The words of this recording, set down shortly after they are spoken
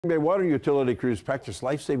Bay water utility crews practice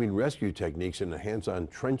life-saving rescue techniques in a hands-on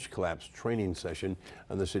trench collapse training session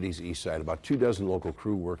on the city's east side. About 24 local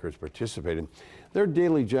crew workers participated. Their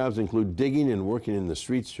daily jobs include digging and working in the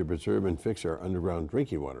streets to preserve and fix our underground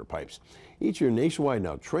drinking water pipes. Each year nationwide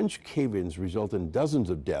now, trench cave-ins result in dozens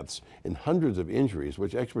of deaths and hundreds of injuries,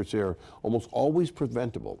 which experts say are almost always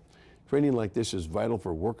preventable. Training like this is vital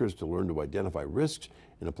for workers to learn to identify risks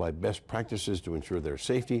and apply best practices to ensure their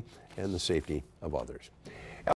safety and the safety of others.